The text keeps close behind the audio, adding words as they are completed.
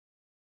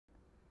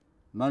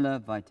Muller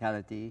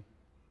vitality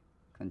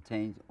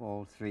contains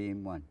all three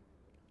in one.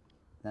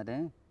 Is that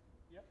it?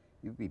 Yep.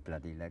 You'll be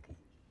bloody lucky.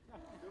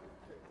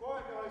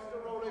 Quiet guys,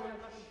 still rolling.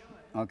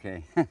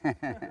 Okay.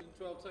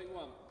 12, take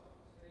one.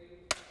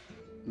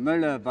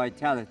 Muller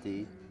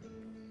vitality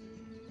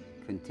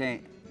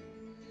contains...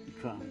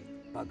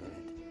 Bugger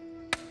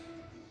it.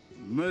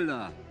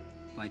 Muller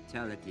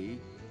vitality...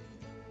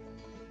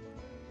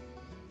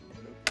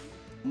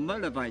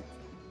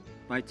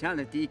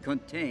 vitality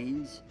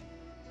contains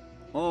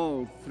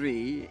all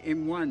three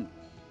in one.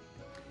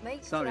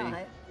 Makes Sorry.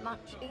 life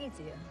much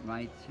easier.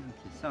 Right,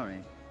 okay,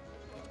 sorry.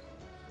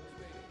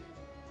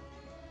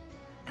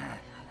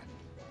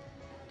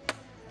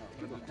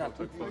 I'm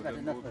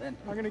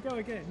going to go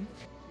again.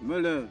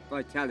 Muller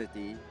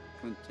vitality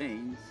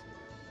contains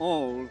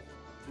all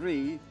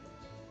three,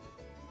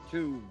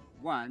 2,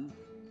 1.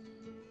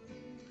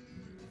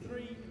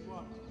 3,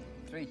 1.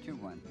 3, 2,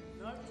 1.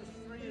 No, just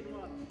 3 and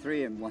 1.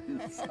 3 and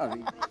 1,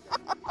 sorry.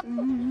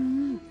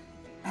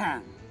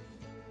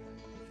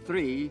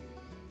 3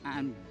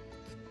 and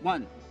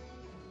 1.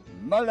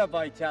 Muller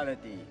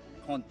vitality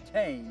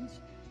contains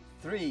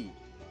 3.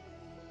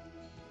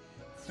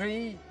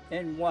 3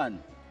 in 1.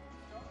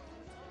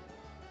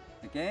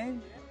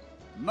 Again,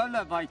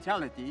 Muller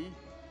vitality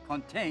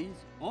contains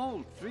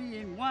all 3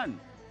 in 1.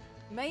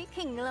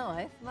 Making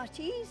life much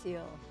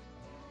easier.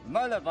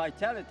 Muller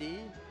vitality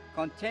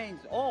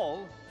contains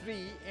all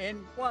 3 in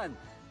 1.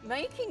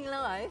 Making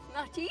life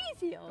much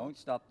easier. Don't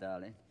stop,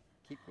 darling.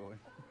 Keep going.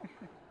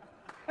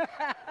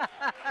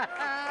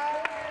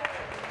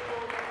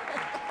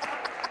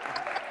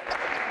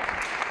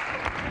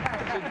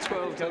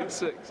 12, take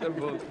 6,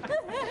 everyone.